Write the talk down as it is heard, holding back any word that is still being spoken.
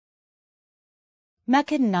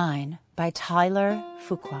Meccan 9 by Tyler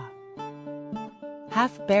Fuqua.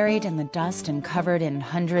 Half buried in the dust and covered in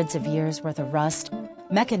hundreds of years' worth of rust,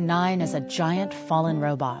 Meccan 9 is a giant fallen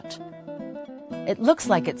robot. It looks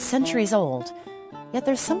like it's centuries old, yet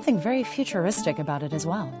there's something very futuristic about it as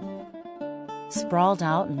well. Sprawled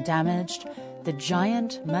out and damaged, the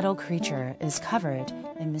giant metal creature is covered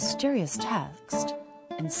in mysterious text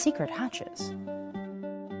and secret hatches.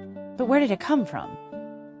 But where did it come from?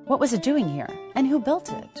 What was it doing here, and who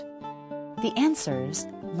built it? The answers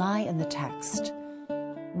lie in the text.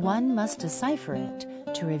 One must decipher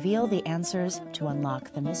it to reveal the answers to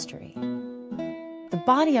unlock the mystery. The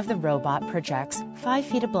body of the robot projects 5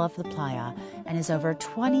 feet above the playa and is over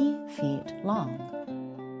 20 feet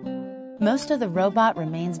long. Most of the robot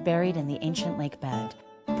remains buried in the ancient lake bed.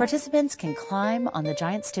 Participants can climb on the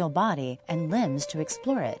giant steel body and limbs to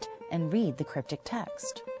explore it and read the cryptic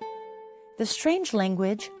text. The strange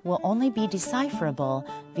language will only be decipherable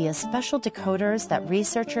via special decoders that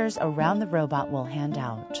researchers around the robot will hand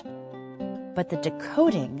out. But the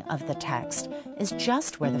decoding of the text is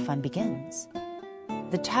just where the fun begins.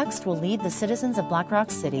 The text will lead the citizens of Black Rock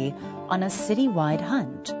City on a city-wide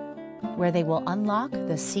hunt, where they will unlock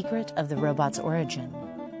the secret of the robot's origin.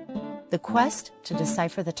 The quest to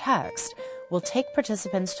decipher the text will take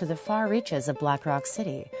participants to the far reaches of Black Rock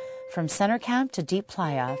City, from Center Camp to Deep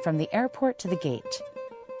Playa, from the airport to the gate.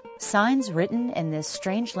 Signs written in this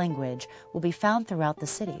strange language will be found throughout the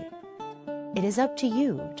city. It is up to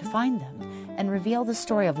you to find them and reveal the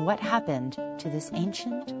story of what happened to this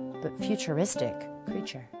ancient but futuristic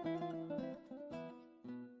creature.